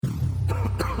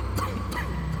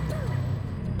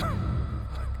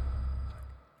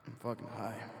fucking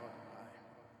high.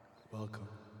 Welcome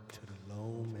to the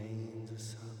Low Mains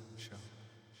Asylum Show.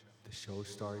 The show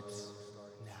starts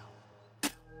now.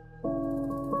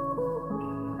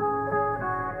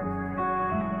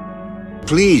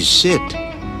 Please sit.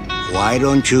 Why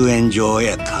don't you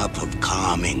enjoy a cup of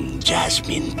calming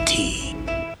jasmine tea?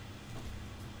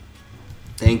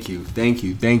 Thank you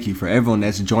for everyone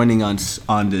that's joining us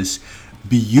on this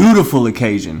beautiful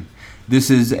occasion.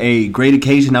 This is a great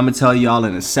occasion. I'm going to tell y'all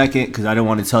in a second because I don't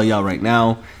want to tell y'all right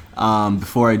now.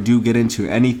 Before I do get into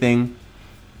anything,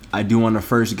 I do want to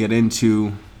first get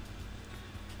into,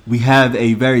 we have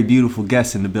a very beautiful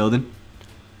guest in the building.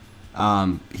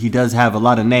 He does have a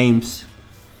lot of names.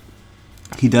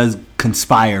 He does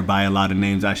conspire by a lot of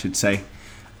names, I should say.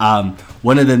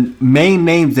 One of the main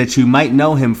names that you might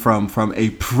know him from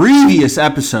a previous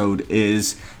episode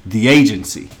is The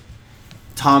Agency.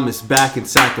 Thomas back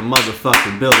inside the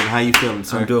motherfucking building. How you feeling,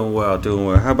 sir? I'm doing well.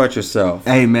 How about yourself?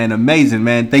 Hey, man, amazing,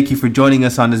 man. Thank you for joining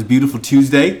us on this beautiful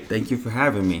Tuesday. Thank you for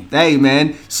having me. Hey,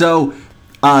 man. So,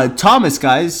 Thomas,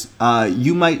 guys,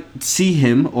 you might see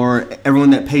him, or everyone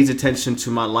that pays attention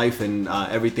to my life and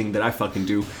everything that I fucking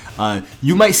do,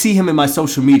 you might see him in my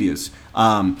social medias.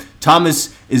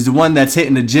 Thomas is the one that's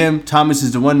hitting the gym. Thomas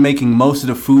is the one making most of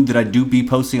the food that I do be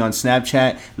posting on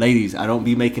Snapchat. Ladies, I don't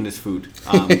be making this food.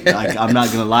 I'm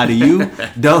not gonna lie to you.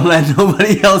 Don't let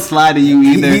nobody else lie to you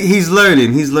either. He's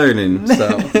learning.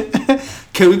 So,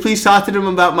 can we please talk to them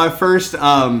about my first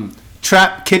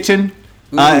trap kitchen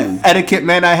etiquette,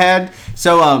 man? I had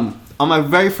on my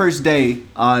very first day,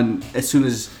 as soon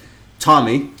as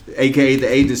Tommy, aka The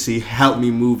Agency, helped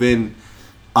me move in.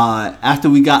 After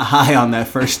we got high on that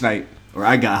first night, or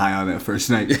I got high on that first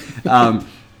night,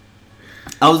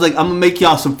 I was like, I'm gonna make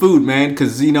y'all some food, man,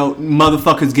 because, you know,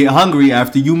 motherfuckers get hungry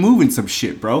after you moving some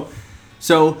shit, bro.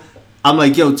 So I'm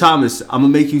like, yo, Thomas, I'm gonna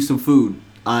make you some food.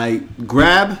 I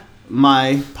grab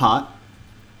my pot,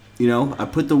 you know, I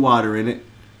put the water in it,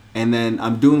 and then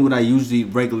I'm doing what I usually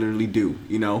regularly do,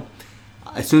 you know.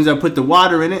 As soon as I put the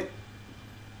water in it,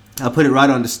 I put it right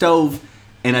on the stove.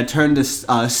 And I turned the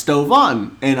stove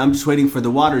on, and I'm just waiting for the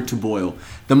water to boil.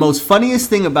 The most funniest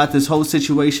thing about this whole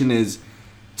situation is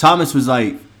Thomas was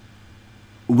like,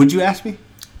 would you ask me?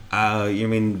 You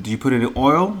mean, do you put in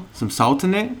oil, some salt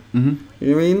in it? Mm-hmm.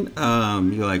 You mean?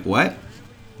 You're like, what?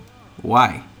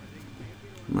 Why?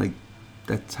 I'm like,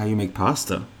 that's how you make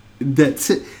pasta. That's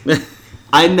it.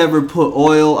 I never put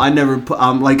oil. I never put,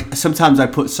 like, sometimes I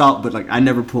put salt, but, like, I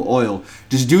never put oil.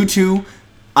 Just due to,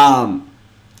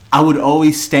 I would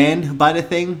always stand by the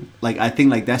thing. Like, I think,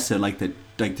 like, that's the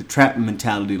trap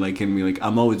mentality, like, in me. Like,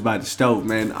 I'm always by the stove,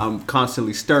 man. I'm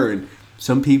constantly stirring.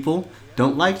 Some people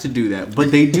don't like to do that, but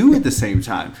they do at the same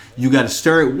time. You got to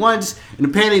stir it once, and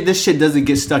apparently this shit doesn't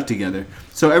get stuck together.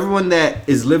 So everyone that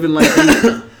is living like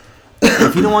me,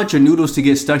 if you don't want your noodles to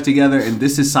get stuck together, and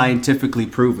this is scientifically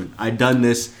proven, I've done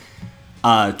this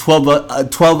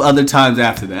 12 other times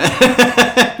after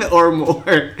that or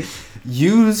more.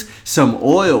 Use some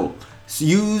oil.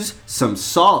 Use some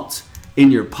salt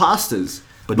in your pastas.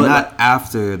 But not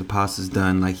after the pasta's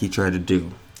done like he tried to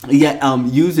do. Yeah,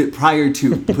 use it prior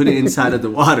to. Put it inside of the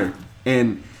water.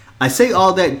 And I say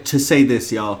all that to say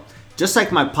this, y'all. Just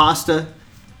like my pasta,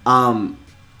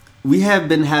 we have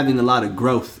been having a lot of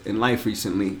growth in life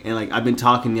recently. And, like, I've been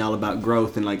talking to y'all about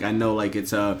growth. And, like, I know, like,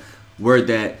 it's a word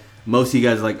that most of you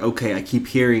guys are like, okay, I keep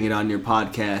hearing it on your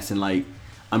podcast. And, like,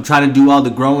 I'm trying to do all the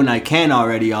growing I can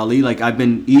already, Ollie. Like, I've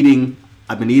been eating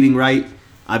right.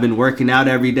 I've been working out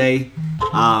every day.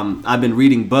 I've been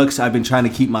reading books. I've been trying to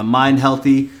keep my mind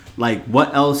healthy. Like,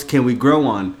 what else can we grow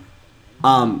on?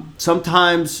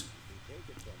 Sometimes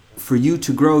for you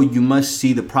to grow, you must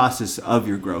see the process of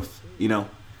your growth, you know?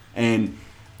 And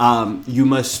you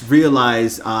must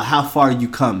realize how far you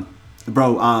come.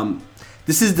 Bro,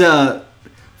 this is the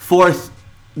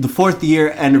fourth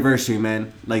year anniversary,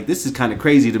 man. Like, this is kind of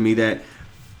crazy to me that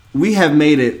we have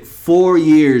made it 4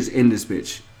 years in this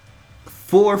bitch.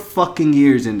 4 fucking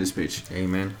years in this bitch.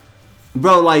 Amen.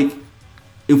 Bro, like,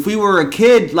 if we were a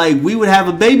kid, like, we would have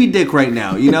a baby dick right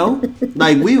now, you know?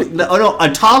 Like,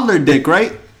 a toddler dick,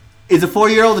 right? Is a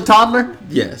 4-year-old a toddler?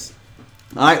 Yes.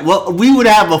 All right, well, we would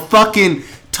have a fucking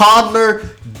toddler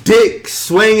dick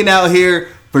swinging out here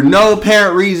for no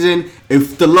apparent reason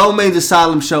if the Low Mains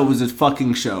Asylum Show was a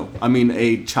fucking show. I mean,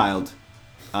 a child.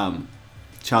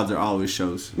 Childs are always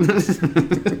shows.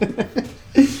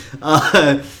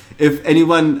 If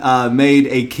anyone made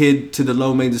a kid to the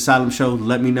Low Mains Asylum Show,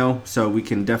 let me know so we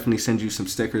can definitely send you some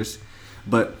stickers.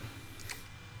 But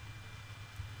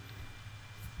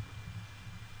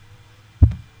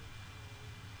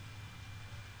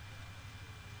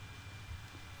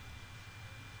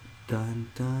Dun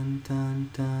dun dun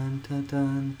dun dun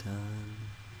dun dun.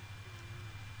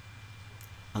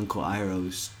 Uncle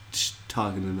Iroh's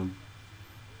talking to them.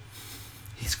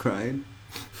 He's crying.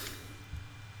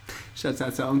 Shouts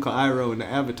out to Uncle Iroh and the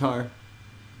Avatar.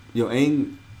 Yo,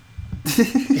 Aang.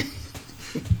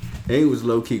 Aang was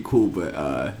low key cool, but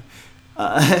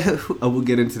I will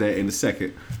get into that in a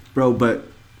second, bro. But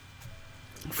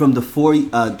from the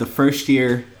first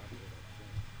year.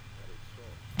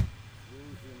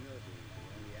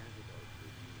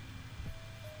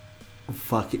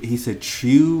 Fuck it. He said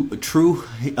true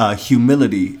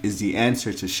humility is the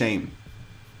answer to shame.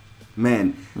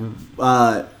 Man,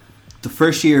 the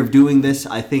first year of doing this,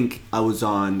 I think I was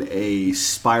on a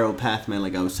spiral path, man.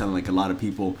 Like I was telling like a lot of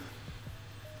people,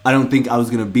 I don't think I was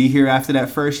gonna be here after that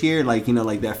first year. Like, you know,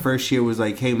 like that first year was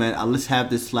like, hey man, let's have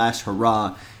this last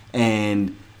hurrah,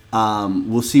 and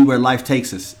we'll see where life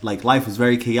takes us. Like life was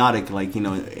very chaotic, like, you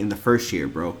know, in the first year,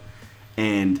 bro.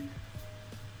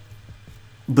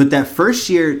 But that first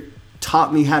year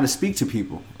taught me how to speak to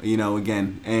people, you know,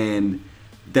 again. And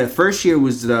that first year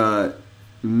was the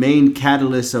main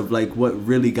catalyst of like what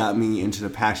really got me into the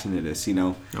passion of this, you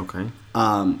know. Okay.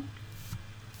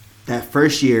 That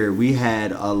first year we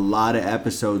had a lot of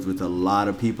episodes with a lot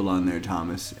of people on there,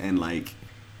 Thomas, and like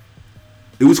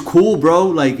it was cool, bro.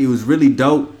 Like it was really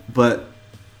dope. But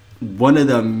one of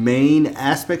the main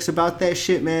aspects about that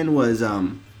shit, man, was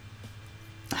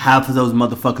half of those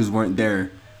motherfuckers weren't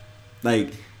there,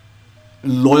 like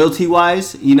loyalty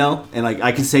wise, you know. And like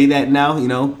I can say that now, you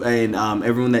know. And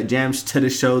everyone that jams to the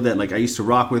show that like I used to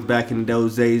rock with back in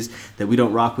those days that we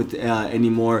don't rock with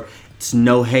anymore, it's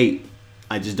no hate.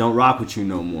 I just don't rock with you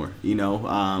no more, you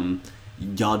know.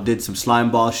 Y'all did some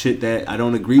slime ball shit that I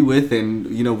don't agree with, and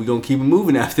you know we gonna keep it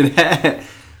moving after that.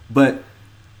 But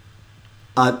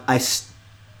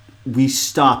we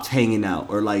stopped hanging out,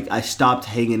 or like I stopped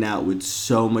hanging out with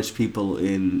so much people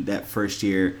in that first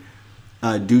year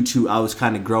due to I was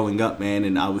kind of growing up, man,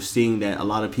 and I was seeing that a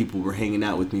lot of people were hanging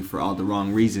out with me for all the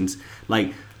wrong reasons.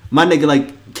 Like my nigga,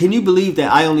 like, can you believe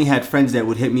that I only had friends that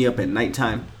would hit me up at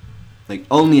nighttime? Like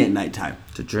only at nighttime.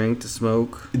 To drink, to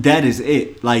smoke. That is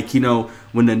it. Like, you know,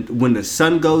 when the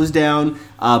sun goes down,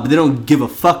 but they don't give a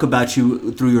fuck about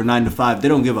you through your 9 to 5. They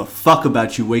don't give a fuck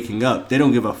about you waking up. They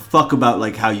don't give a fuck about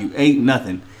like how you ate,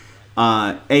 nothing.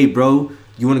 Hey, bro,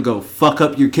 you want to go fuck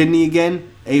up your kidney again?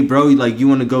 Hey, bro, like you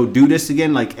want to go do this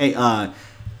again? Like, hey,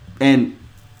 and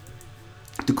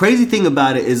the crazy thing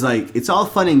about it is like it's all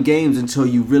fun and games until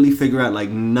you really figure out like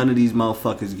none of these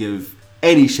motherfuckers give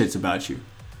any shits about you.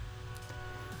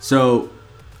 So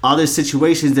all these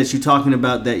situations that you're talking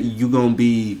about that you gonna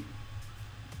be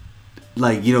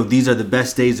like, you know, these are the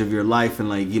best days of your life, and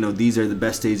like, you know, these are the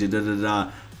best days of da-da-da.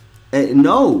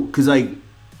 No, because like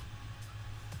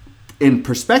in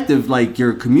perspective, like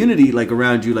your community like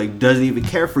around you like doesn't even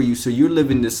care for you, so you're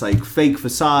living this like fake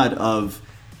facade of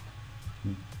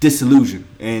disillusion,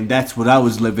 and that's what I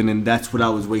was living, and that's what I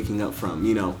was waking up from,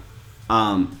 you know.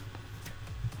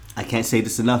 I can't say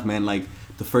this enough, man. Like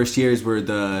the first years were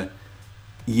the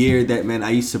year that, man, I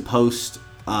used to post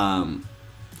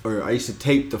or I used to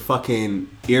tape the fucking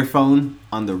earphone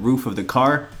on the roof of the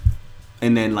car,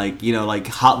 and then like, you know, like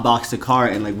hotbox the car,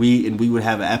 and like we would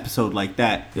have an episode like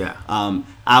that. Yeah.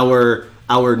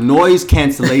 Our noise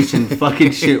cancellation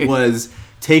fucking shit was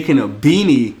taking a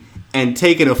beanie and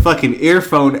taking a fucking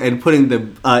earphone and putting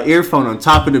the earphone on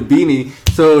top of the beanie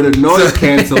so the noise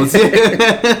cancels.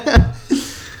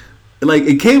 Like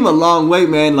it came a long way,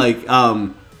 man. Like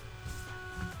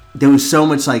there was so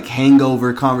much like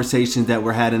hangover conversations that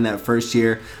were had in that first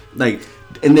year. Like,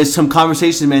 and there's some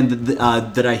conversations, man,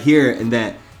 that I hear, and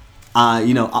that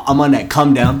you know, I'm on that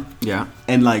come down. Yeah.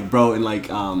 And like, bro, and like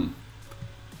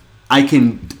I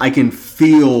can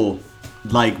feel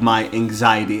like my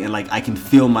anxiety, and like I can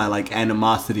feel my like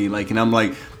animosity, like, and I'm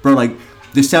like, bro, like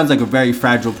this sounds like a very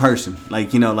fragile person,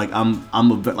 like, you know, like I'm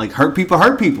a bit like hurt people,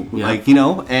 yeah. Like, you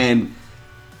know. And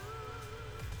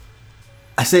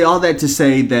I say all that to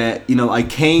say that, you know, I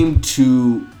came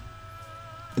to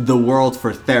the world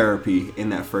for therapy in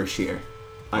that first year.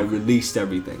 I released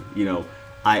everything, you know.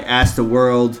 I asked the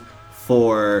world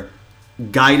for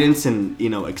guidance and, you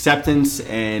know, acceptance,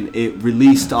 and it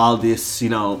released all this, you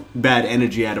know, bad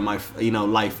energy out of my, you know,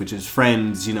 life, which is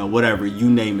friends, you know, whatever, you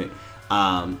name it.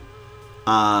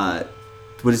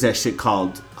 What is that shit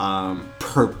called?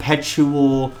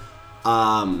 Perpetual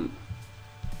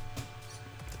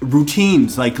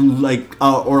routines, like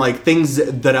or like things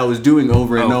that I was doing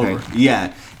over and over.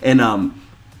 Yeah. And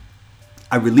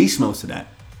I released most of that.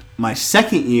 My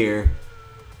second year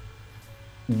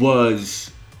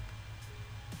was,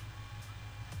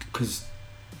 because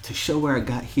to show where I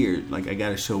got here, like I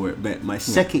gotta show where it went. My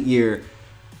second year, Did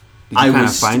you kind of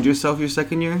was find yourself your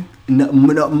second year?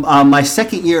 my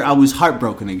second year I was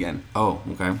heartbroken again. Oh,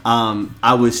 okay.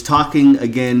 I was talking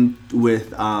again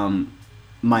with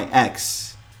my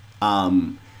ex,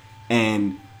 and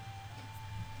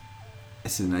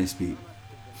this is a nice beat.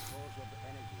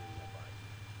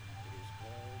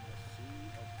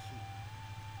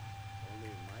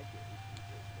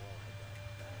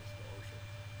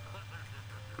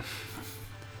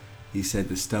 He said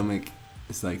the stomach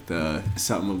is like the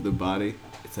something of the body.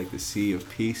 It's like the sea of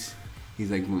peace. He's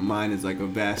like, my mind is like a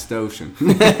vast ocean.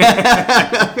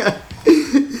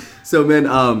 So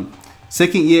man,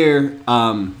 second year,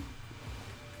 I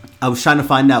was trying to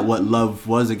find out what love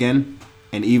was again.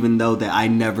 And even though that I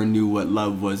never knew what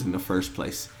love was in the first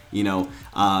place, you know,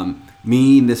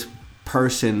 me and this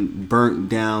person burnt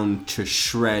down to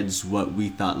shreds what we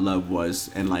thought love was.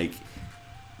 And like,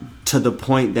 to the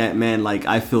point that, man, like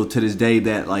I feel to this day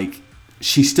that like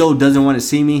she still doesn't want to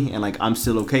see me, and like I'm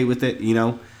still okay with it, you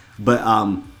know, but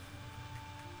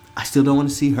I still don't want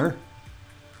to see her,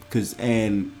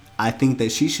 and I think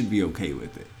that she should be okay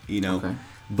with it, you know. Okay.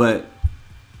 But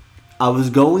I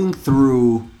was going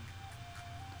through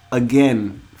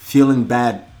again feeling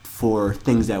bad for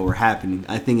things that were happening.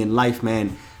 I think in life,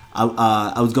 man,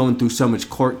 I was going through so much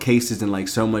court cases and like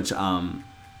so much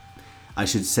I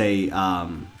should say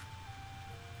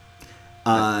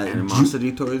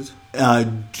Animosity towards?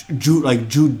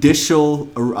 judicial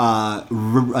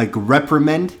like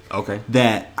reprimand. Okay.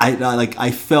 That I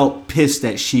felt pissed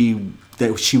that she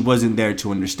wasn't there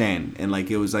to understand, and like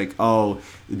it was like, oh,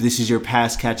 this is your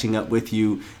past catching up with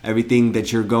you, everything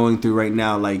that you're going through right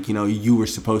now, like, you know, you were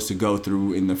supposed to go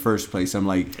through in the first place. I'm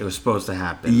like, It was supposed to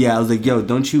happen. yeah, I was like, yo,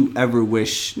 don't you ever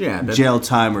wish jail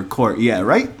time or court? Yeah,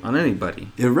 right? On anybody.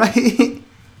 Yeah, right.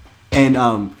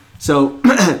 And so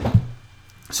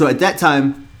so at that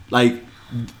time, like,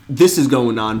 this is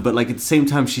going on, but like at the same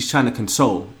time she's trying to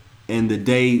console, and the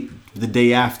day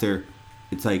after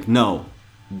it's like, no,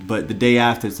 but the day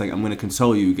after it's like, I'm gonna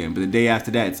console you again, but the day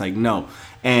after that it's like, no,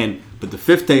 but the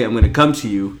fifth day I'm gonna come to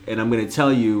you and I'm gonna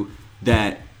tell you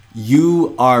that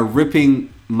you are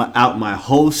ripping out my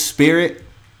whole spirit,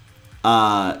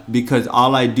 because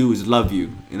all I do is love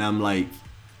you. And I'm like,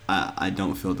 I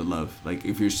don't feel the love. Like,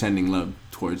 if you're sending love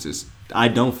towards this, I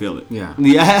don't feel it. Yeah.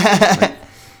 Yeah.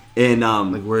 And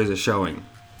Like, where is it showing?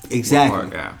 exactly.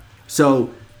 What part? Yeah.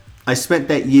 So I spent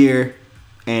that year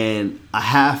and a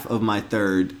half of my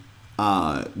third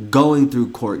going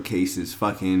through court cases,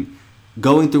 fucking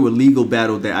going through a legal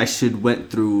battle that I should went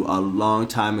through a long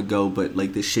time ago, but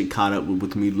like this shit caught up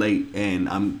with me late, and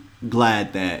I'm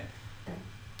glad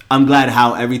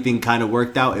how everything kind of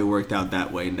worked out. It worked out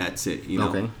that way, and that's it, you know.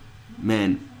 Okay.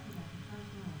 Man.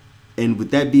 And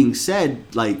with that being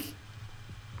said, like,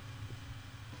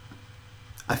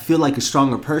 I feel like a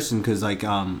stronger person, because like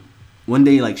one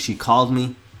day, like, she called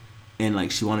me and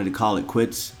like she wanted to call it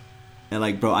quits, and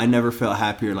like, bro, I never felt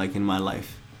happier like in my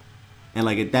life. And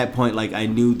like at that point, like, I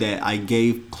knew that I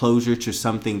gave closure to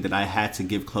something that I had to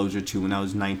give closure to when I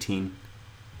was 19,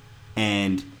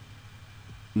 and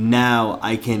now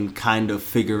I can kind of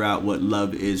figure out what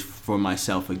love is for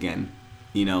myself again,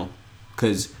 you know,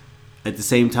 because at the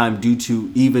same time, due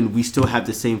to even we still have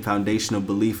the same foundational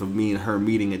belief of me and her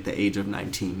meeting at the age of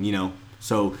 19, you know,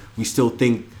 so we still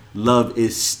think love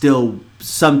is still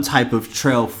some type of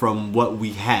trail from what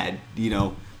we had, you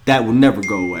know, that will never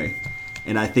go away.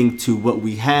 And I think to what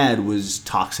we had was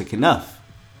toxic enough.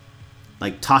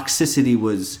 Like, toxicity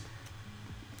was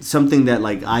something that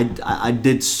like I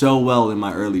did so well in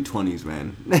my early 20s,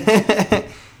 man.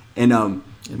 And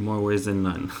In more ways than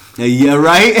none. yeah,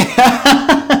 right.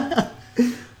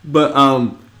 But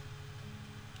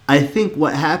I think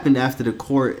what happened after the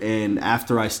court and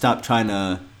after I stopped trying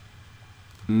to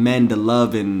mend the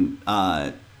love, and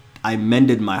I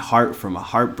mended my heart from a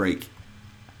heartbreak,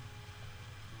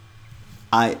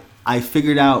 I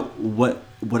figured out what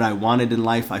I wanted in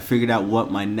life. I figured out what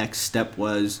my next step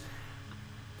was.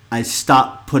 I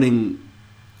stopped putting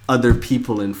other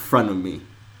people in front of me,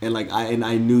 and like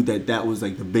I knew that was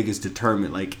like the biggest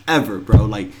deterrent like ever, bro.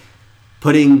 Like,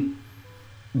 putting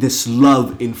this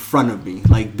love in front of me,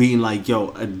 like being like,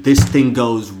 yo, this thing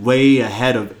goes way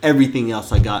ahead of everything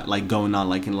else I got like going on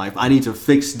like in life. I need to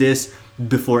fix this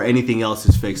before anything else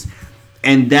is fixed.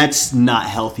 And that's not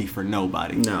healthy for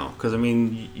nobody. No, because I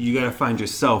mean, you gotta find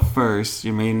yourself first,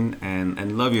 you mean,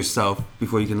 and love yourself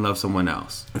before you can love someone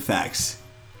else. Facts.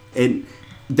 And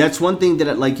that's one thing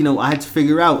that, like, you know, I had to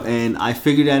figure out, and I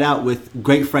figured that out with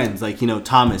great friends, like, you know,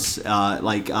 Thomas,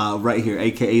 right here,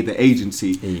 aka the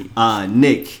agency,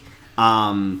 Nick,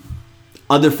 all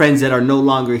other friends that are no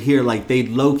longer here, like they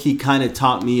low key kind of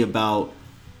taught me about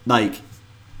like,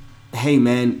 hey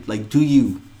man, like do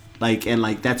you like, and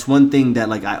like that's one thing that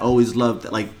like I always loved,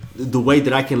 like the way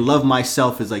that I can love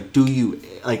myself is like, do you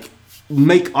like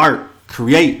make art,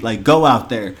 create, like go out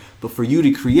there. But for you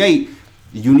to create,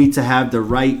 you need to have the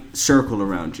right circle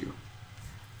around you.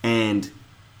 And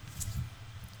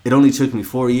it only took me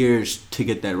 4 years to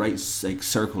get that right like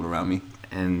circle around me.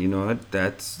 And you know what?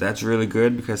 That's really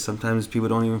good, because sometimes people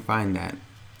don't even find that.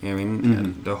 You know what I mean?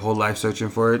 Mm-hmm. Their whole life searching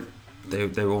for it,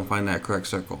 they won't find that correct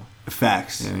circle.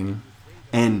 Facts. You know what I mean?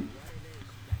 And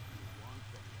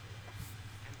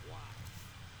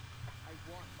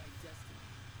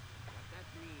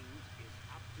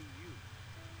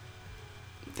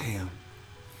damn,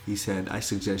 he said, I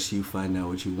suggest you find out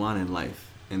what you want in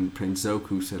life. And Prince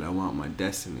Zoku said, I want my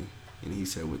destiny. And he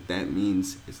said, what that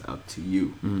means is up to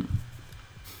you. Mm.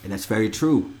 And that's very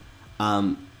true.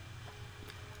 I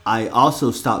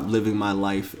also stopped living my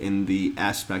life in the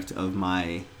aspect of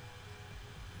my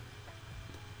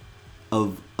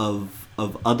of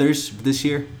others this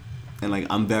year, and like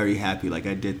I'm very happy. Like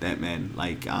I did that, man.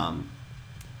 Like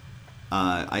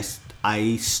I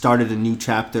started a new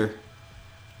chapter,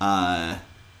 and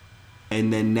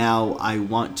then now I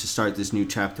want to start this new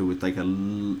chapter with like a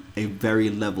very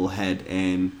level head,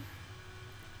 and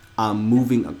I'm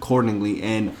moving accordingly.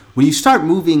 And when you start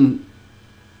moving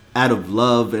out of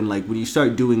love, and like when you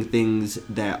start doing things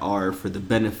that are for the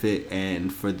benefit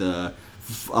and for the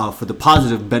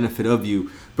positive benefit of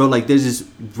you, bro, like there's this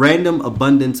random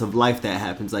abundance of life that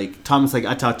happens. Like Thomas, like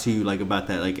I talk to you like about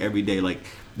that like every day. Like,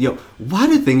 yo, why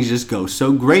do things just go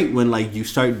so great when like you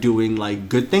start doing like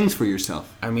good things for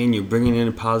yourself? I mean, you're bringing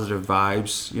in positive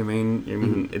vibes. You know what I mean?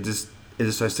 Mm-hmm. It just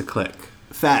starts to click.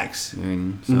 Facts. You know what I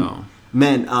mean? So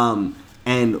Man,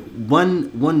 and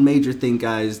one major thing,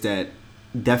 guys, that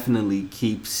definitely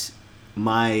keeps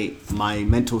my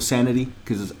mental sanity,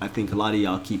 because I think a lot of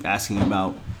y'all keep asking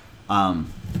about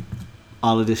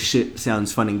all of this shit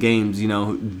sounds fun and games, you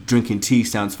know, drinking tea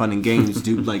sounds fun and games,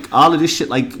 dude. Like all of this shit,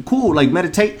 like cool, like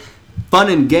meditate, fun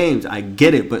and games, I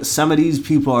get it. But some of these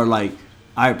people are like,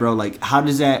 all right, bro, like how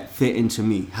does that fit into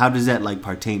me? How does that like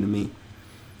pertain to me?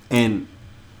 And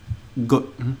go.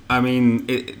 I mean,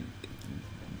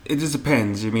 it just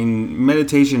depends. I mean,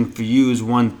 meditation for you is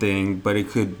one thing, but it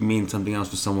could mean something else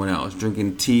for someone else.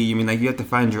 Drinking tea, you mean, like you have to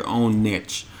find your own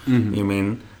niche. Mm-hmm. You know what I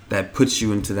mean? That puts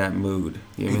you into that mood.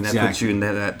 You know what I mean? That puts you in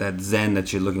that zen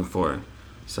that you're looking for.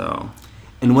 So.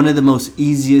 And one of the most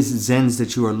easiest zens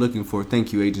that you are looking for,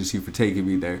 thank you, agency, for taking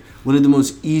me there. One of the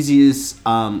most easiest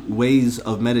ways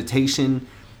of meditation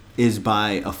is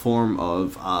by a form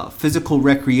of physical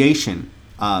recreation.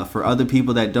 For other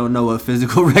people that don't know what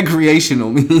physical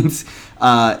recreational means,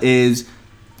 is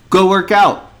go work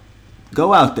out.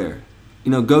 Go out there.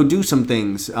 You know, go do some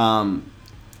things.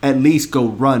 At least go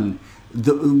run.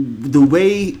 The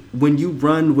way when you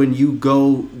run, when you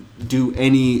go do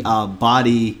any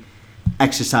body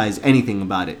exercise, anything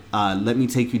about it, let me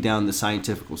take you down the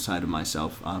scientific side of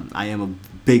myself. I am a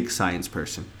big science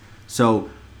person. So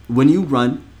when you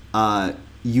run,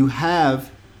 you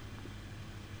have...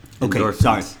 Okay,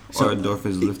 endorphins, sorry. Or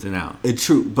endorphins lifting out. It's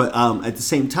true, but at the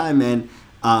same time, man.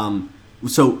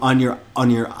 So on your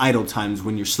idle times,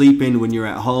 when you're sleeping, when you're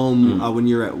at home, when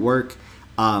you're at work,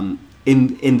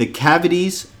 in the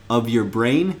cavities of your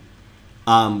brain,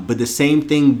 but the same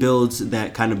thing builds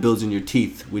in your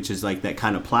teeth, which is like that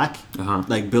kind of plaque,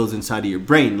 like builds inside of your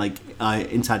brain, like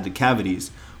inside the cavities.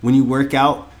 When you work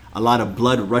out, a lot of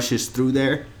blood rushes through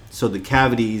there, so the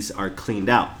cavities are cleaned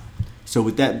out. So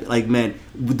with that, like, man,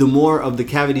 the more of the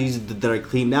cavities that are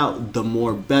cleaned out, the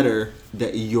more better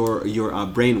that your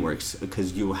brain works,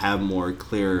 because you have more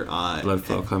clear blood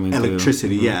flow coming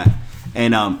electricity, through. yeah.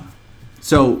 And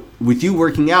so with you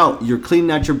working out, you're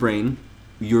cleaning out your brain,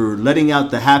 you're letting out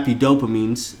the happy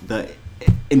dopamines, the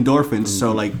endorphins.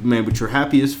 So like, man, but you're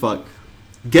happy as fuck,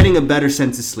 getting a better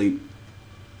sense of sleep.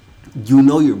 You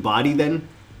know your body then,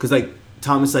 because like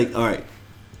Thomas, like, all right,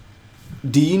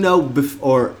 do you know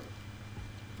before?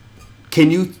 Can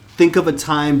you think of a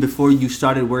time before you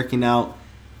started working out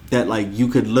that like you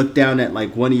could look down at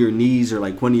like one of your knees or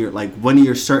like one of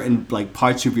your certain like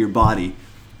parts of your body,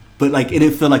 but like it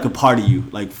didn't feel like a part of you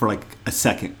like for like a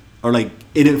second, or like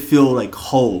it didn't feel like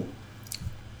whole?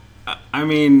 I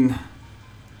mean,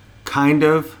 kind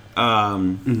of,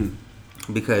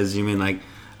 because you mean like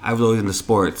I was always into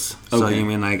sports, so you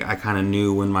mean like I kind of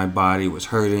knew when my body was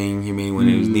hurting. You mean when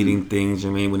it was needing things.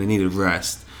 You mean when it needed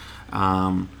rest.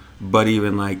 But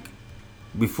even like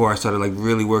before I started like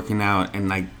really working out and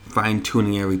like fine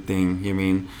tuning everything. You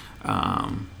mean,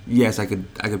 yes, I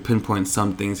could pinpoint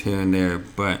some things here and there,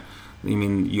 but I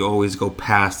mean, you always go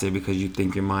past it because you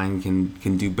think your mind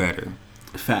can do better.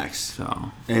 Facts.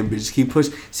 So, and we just keep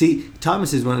pushing. See,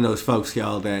 Thomas is one of those folks,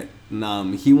 y'all, that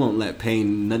he won't let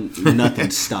pain,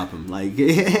 nothing stop him. Like,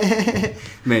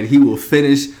 man, he will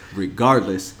finish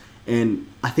regardless. And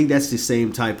I think that's the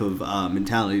same type of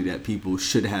mentality that people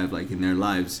should have, like, in their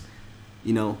lives.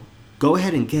 You know, go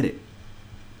ahead and get it.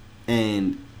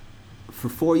 And for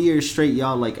 4 years straight,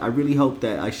 y'all, like, I really hope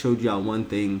that I showed y'all one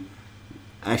thing,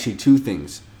 actually two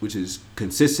things, which is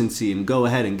consistency and go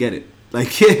ahead and get it.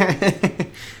 Like,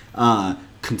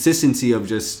 consistency of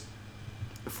just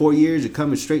 4 years of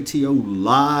coming straight to you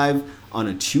live on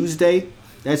a Tuesday,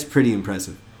 that's pretty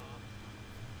impressive.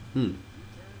 He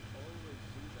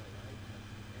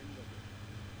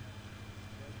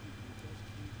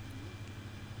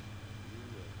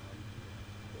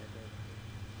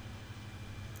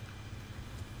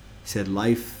said,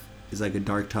 life is like a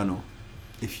dark tunnel.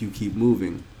 If you keep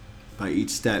moving, by each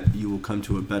step, you will come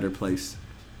to a better place.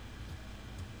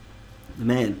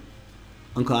 Man,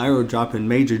 Uncle Iro dropping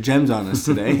major gems on us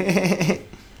today.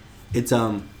 It's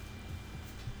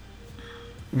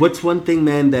what's one thing,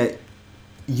 man, that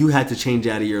you had to change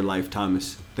out of your life,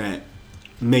 Thomas, that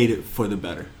made it for the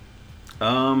better?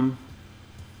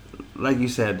 like you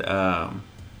said,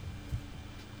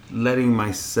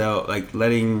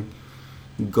 letting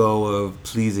go of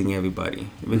pleasing everybody,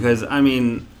 because I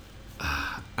mean,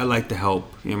 I like to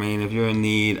help. You know what I mean, if you're in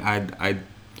need, I'd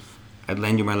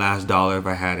lend you my last dollar if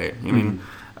I had it. You know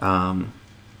what I mean,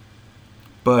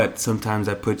 but sometimes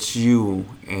that puts you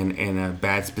in a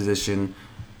bad position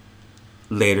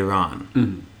later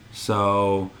on.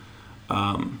 So,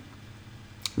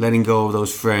 letting go of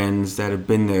those friends that have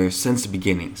been there since the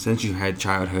beginning, since you had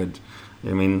childhood. I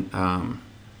mean,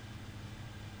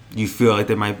 you feel like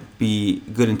there might be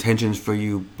good intentions for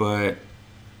you, but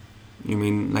you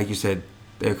mean, like you said,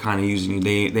 they're kind of using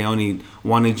you. They only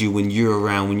wanted you when you're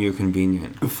around, when you're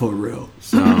convenient. For real.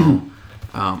 So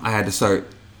I had to start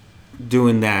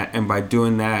doing that, and by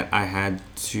doing that, I had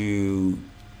to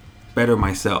better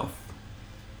myself.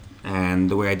 And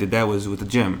the way I did that was with the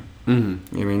gym.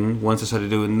 Mm-hmm. I mean, once I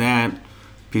started doing that,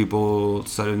 people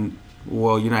started,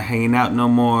 well, you're not hanging out no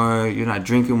more, you're not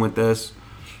drinking with us.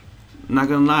 I'm not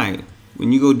gonna lie,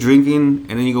 when you go drinking and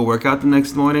then you go work out the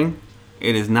next morning,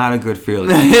 it is not a good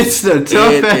feeling. It's the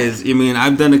tough. It is. I mean,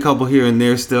 I've done a couple here and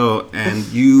there still, and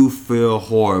you feel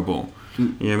horrible. You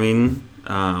know what I mean?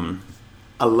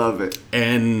 I love it.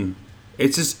 And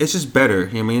it's just better. You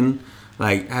know what I mean?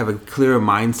 Like, I have a clearer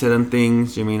mindset on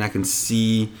things. You know what I mean? I can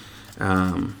see,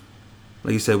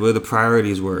 like you said, where the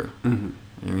priorities were. Mm-hmm.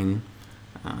 You know what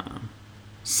I mean?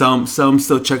 Some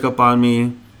still check up on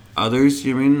me. Others,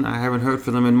 you know what I mean? I haven't heard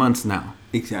from them in months now.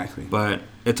 Exactly. But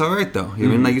it's all right, though. You know what I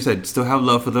mean? Like you said, still have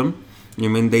love for them. You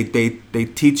know what I mean? They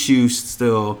teach you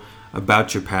still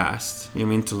about your past. You know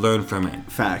what I mean? To learn from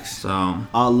it. Facts. So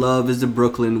all love is the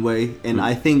Brooklyn way, and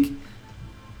I think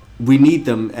we need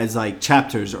them as like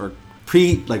chapters or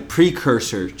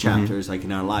precursor chapters, like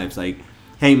in our lives. Like,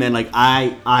 hey man, like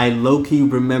I low key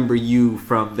remember you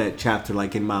from that chapter,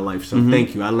 like in my life. So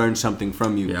thank you. I learned something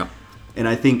from you. Yeah. And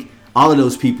I think all of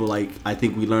those people, like, I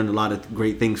think we learned a lot of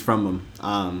great things from them.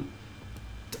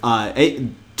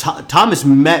 Thomas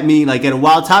met me like at a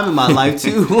wild time in my life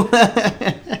too.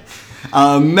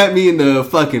 Met me in the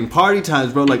fucking party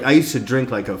times, bro. Like, I used to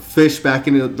drink like a fish back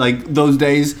in like those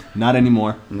days. Not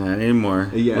anymore. not anymore.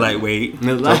 Yeah. Lightweight.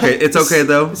 It's okay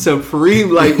though. Supreme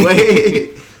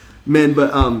lightweight. Man,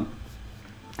 but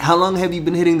how long have you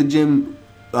been hitting the gym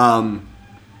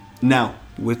now?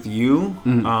 With you,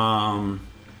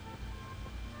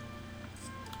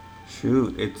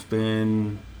 shoot, it's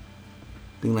been,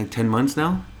 I think, like 10 months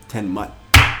now. 10 months.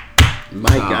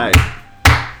 My God.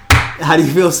 How do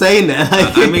you feel saying that?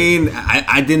 I mean,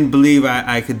 I didn't believe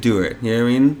I could do it. You know what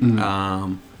I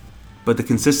mean? But the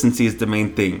consistency is the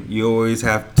main thing. You always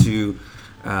have to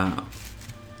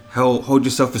hold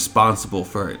yourself responsible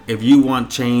for it. If you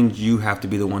want change, you have to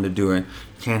be the one to do it.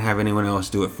 You can't have anyone else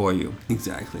do it for you.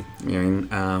 Exactly. You know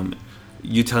what I mean?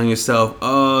 You telling yourself,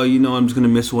 oh, you know, I'm just going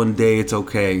to miss one day. It's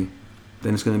okay.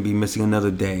 Then it's going to be missing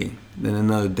another day. Then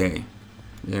another day.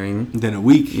 You know what I mean? Then a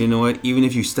week. You know what? Even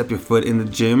if you step your foot in the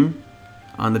gym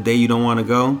on the day you don't want to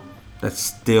go, that's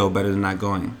still better than not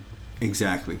going.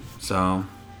 Exactly. So,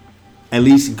 at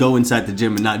least go inside the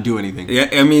gym and not do anything. yeah,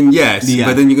 I mean, yes. Yeah.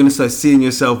 But then you're going to start seeing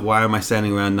yourself, why am I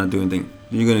standing around not doing anything?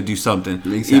 You're going to do something.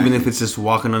 Exactly. Even if it's just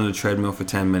walking on the treadmill for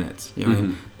 10 minutes. You know what I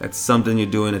mean? That's something you're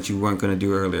doing that you weren't going to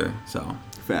do earlier. So,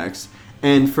 Facts.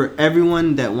 And for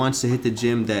everyone that wants to hit the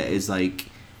gym that is like,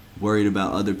 worried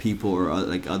about other people or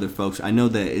like other folks. I know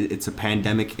that it's a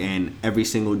pandemic and every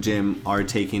single gym are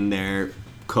taking their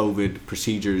COVID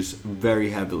procedures very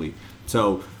heavily.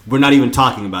 So we're not even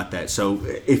talking about that. So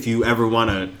if you ever want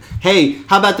to, hey,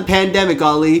 how about the pandemic,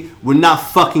 Ali? We're not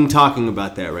fucking talking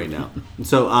about that right now.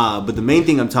 So, but the main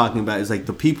thing I'm talking about is like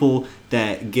the people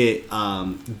that get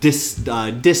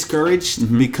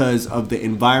discouraged because of the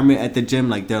environment at the gym.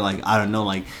 Like they're like, I don't know,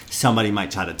 like somebody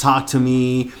might try to talk to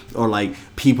me, or like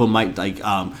people might like,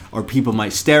 or people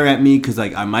might stare at me because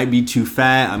like I might be too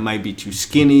fat, I might be too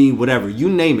skinny, whatever. You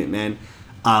name it, man.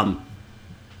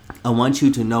 I want you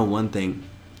to know one thing,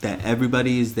 that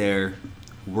everybody is there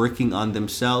working on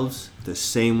themselves the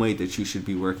same way that you should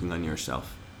be working on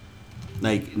yourself.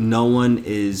 Like, no one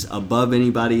is above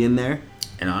anybody in there.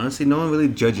 And honestly, no one really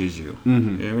judges you. You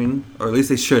know what I mean? Or at least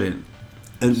they shouldn't.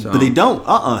 But they don't.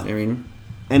 I mean,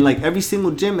 and like every single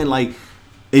gym, and like,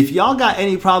 if y'all got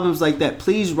any problems like that,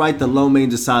 please write the Low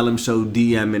Mange Asylum Show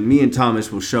DM, and me and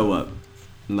Thomas will show up.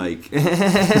 Like, we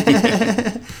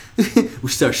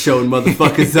start showing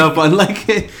motherfuckers up on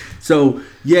like, so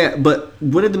yeah. But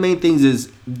one of the main things is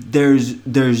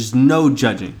there's no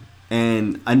judging,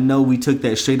 and I know we took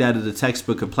that straight out of the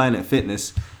textbook of Planet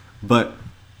Fitness, but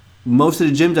most of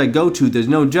the gyms I go to, there's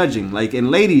no judging. Like, and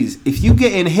ladies, if you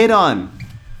getting hit on,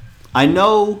 I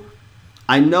know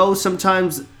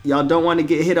sometimes y'all don't want to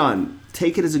get hit on.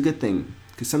 Take it as a good thing.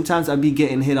 Because sometimes I be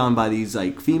getting hit on by these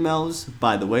like females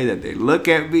by the way that they look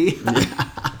at me.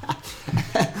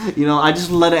 You know, I just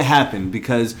let it happen.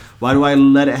 Because why do I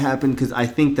let it happen? Because I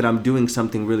think that I'm doing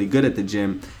something really good at the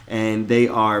gym, and they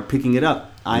are picking it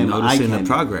up. I'm noticing the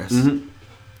progress.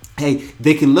 Hey,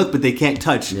 they can look, but they can't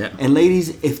touch. Yeah. And ladies,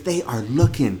 if they are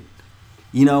looking,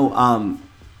 you know,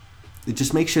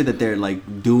 just make sure that they're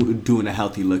like doing a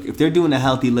healthy look. If they're doing a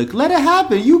healthy look, let it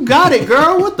happen. You got it,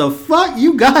 girl. What the fuck?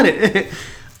 You got it.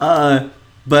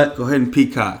 But go ahead and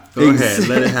peacock. Go ahead,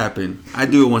 let it happen. I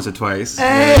do it once or twice.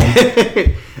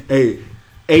 Hey, hey,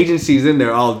 agencies in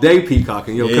there all day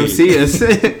peacocking. Yo, come see us.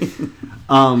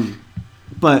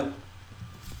 But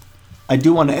I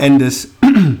do want to end this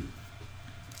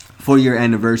 4-year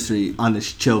anniversary on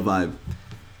this chill vibe.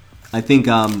 I think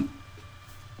I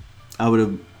would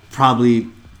have probably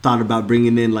thought about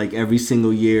bringing in like every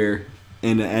single year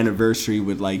an anniversary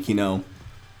with like, you know,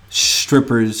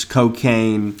 strippers,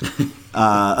 cocaine,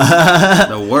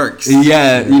 the works.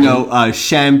 Yeah, you know,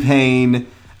 champagne,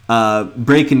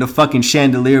 breaking the fucking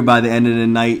chandelier by the end of the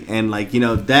night, and like, you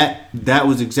know, that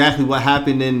was exactly what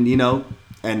happened in, you know,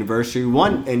 anniversary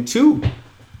 1 and 2,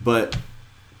 but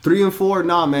 3 and 4,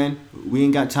 nah, man, we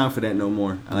ain't got time for that no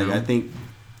more. Like, I think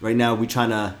right now we trying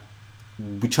to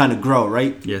grow,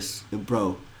 right? Yes,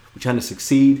 bro. We're trying to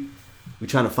succeed. We're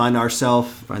trying to find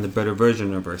ourselves. Find a better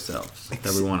version of ourselves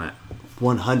that we want at.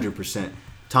 100%.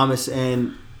 Thomas,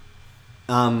 and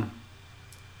I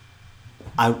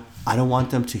don't want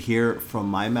them to hear from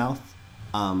my mouth.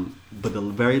 But the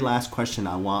very last question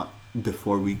I want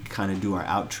before we kind of do our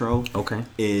outro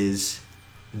is,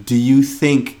 do you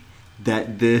think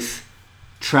that this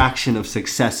traction of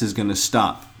success is going to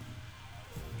stop?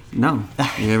 No.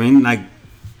 You know what I mean? Like,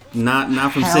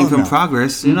 not from seeing from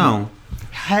progress, you know.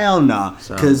 Hell no.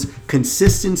 Because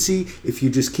consistency, if you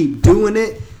just keep doing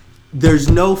it, there's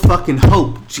no fucking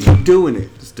hope. Just keep doing it.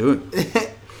 Just do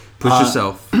it. Push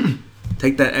yourself.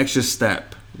 Take that extra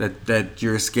step that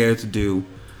you're scared to do.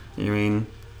 You know what I mean?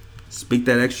 Speak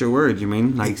that extra word, you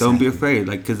mean? Like, Don't be afraid.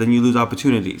 Like, because then you lose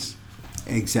opportunities.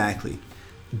 Exactly.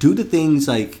 Do the things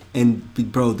like, and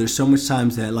bro, there's so much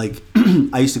times that like,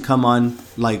 I used to come on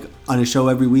like on a show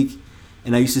every week,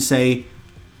 and I used to say,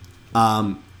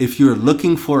 if you're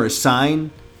looking for a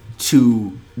sign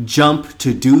to jump,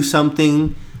 to do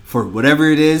something for whatever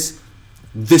it is,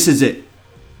 this is it.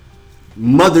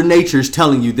 Mother Nature's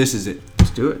telling you this is it.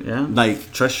 Just do it, yeah.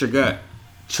 Like, trust your gut.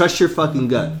 Trust your fucking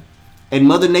gut. And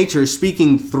Mother Nature is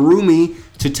speaking through me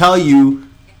to tell you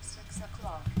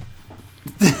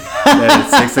that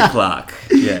it's 6 o'clock.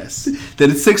 Yes. That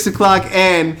it's 6 o'clock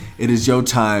and it is your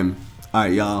time. All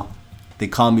right, y'all. They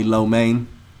call me Low Mange.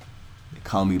 They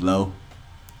call me Low.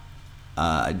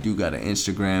 I do got an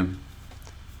Instagram.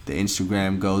 The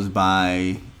Instagram goes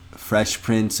by Fresh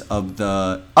Prince of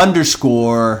the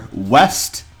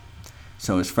 _West.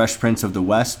 So it's Fresh Prince of the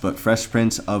West, but Fresh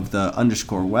Prince of the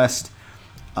 _West.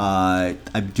 I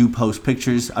do post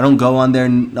pictures. I don't go on there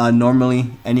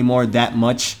normally anymore that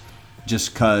much,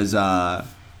 just because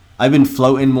I've been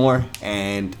floating more,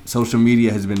 and social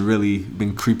media has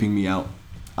been creeping me out.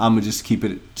 I'm gonna just keep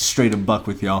it straight a buck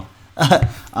with y'all.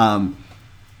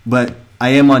 But I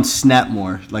am on Snap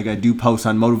more. Like, I do post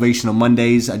on Motivational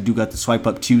Mondays. I do got the Swipe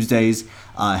Up Tuesdays,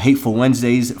 Hateful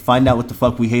Wednesdays. Find out what the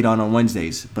fuck we hate on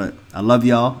Wednesdays. But I love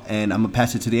y'all, and I'm going to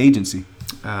pass it to the agency.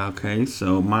 Okay,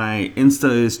 so my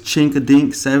Insta is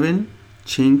Chinkadink7.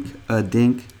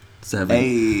 Chinkadink7.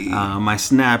 Hey. My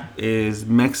Snap is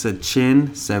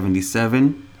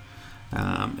Mexachin77.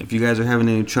 If you guys are having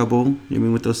any trouble,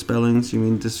 with those spellings,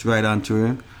 just write onto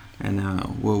her, and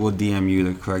we'll DM you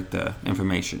the correct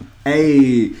information.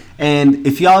 Hey, and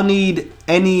if y'all need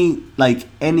any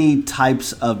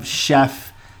types of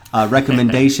chef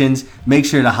recommendations, make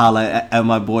sure to holla at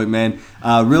my boy, man.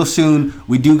 Real soon,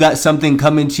 we do got something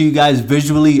coming to you guys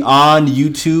visually on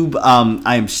YouTube.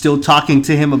 I am still talking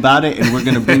to him about it, and we're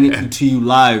gonna bring it to you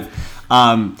live.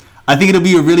 I think it'll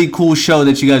be a really cool show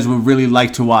that you guys would really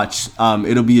like to watch.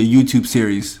 It'll be a YouTube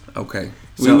series. Okay.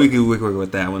 So, we can work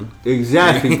with that one.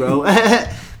 Exactly, bro.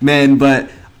 Man,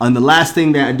 but on the last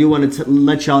thing that I do want to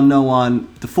let y'all know on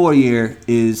the 4-year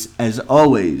is, as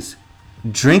always,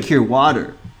 drink your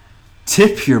water,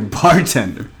 tip your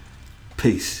bartender.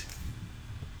 Peace.